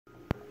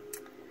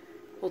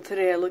Well,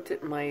 today I looked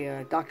at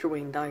my Dr.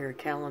 Wayne Dyer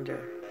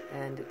calendar,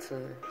 and it's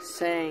a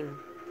saying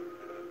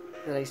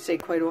that I say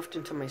quite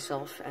often to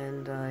myself,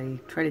 and I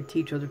try to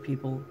teach other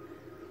people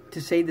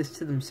to say this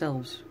to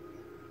themselves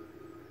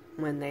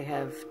when they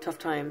have tough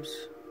times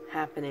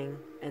happening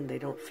and they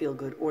don't feel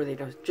good, or they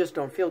just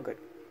don't feel good,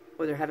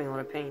 or they're having a lot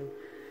of pain.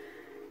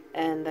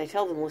 And I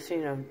tell them,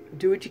 listen,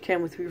 do what you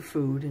can with your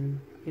food, and,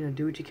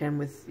 do what you can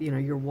with,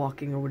 your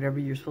walking or whatever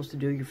you're supposed to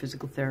do, your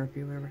physical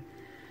therapy or whatever.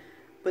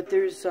 But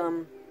there's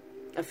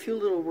a few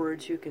little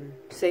words you can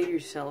say to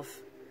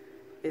yourself,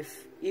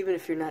 even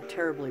if you're not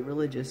terribly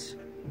religious,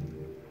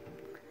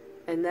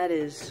 and that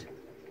is,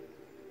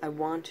 I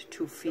want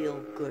to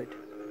feel good.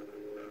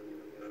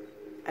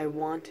 I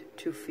want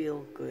to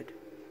feel good.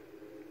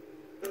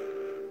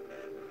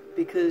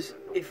 Because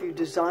if you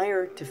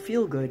desire to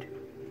feel good,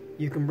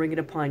 you can bring it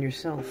upon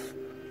yourself.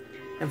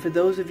 And for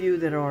those of you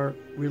that are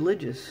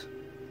religious,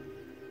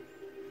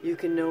 you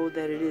can know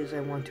that it is, I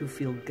want to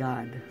feel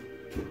God.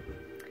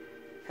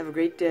 Have a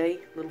great day.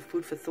 Little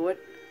food for thought.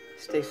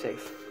 Stay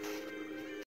safe.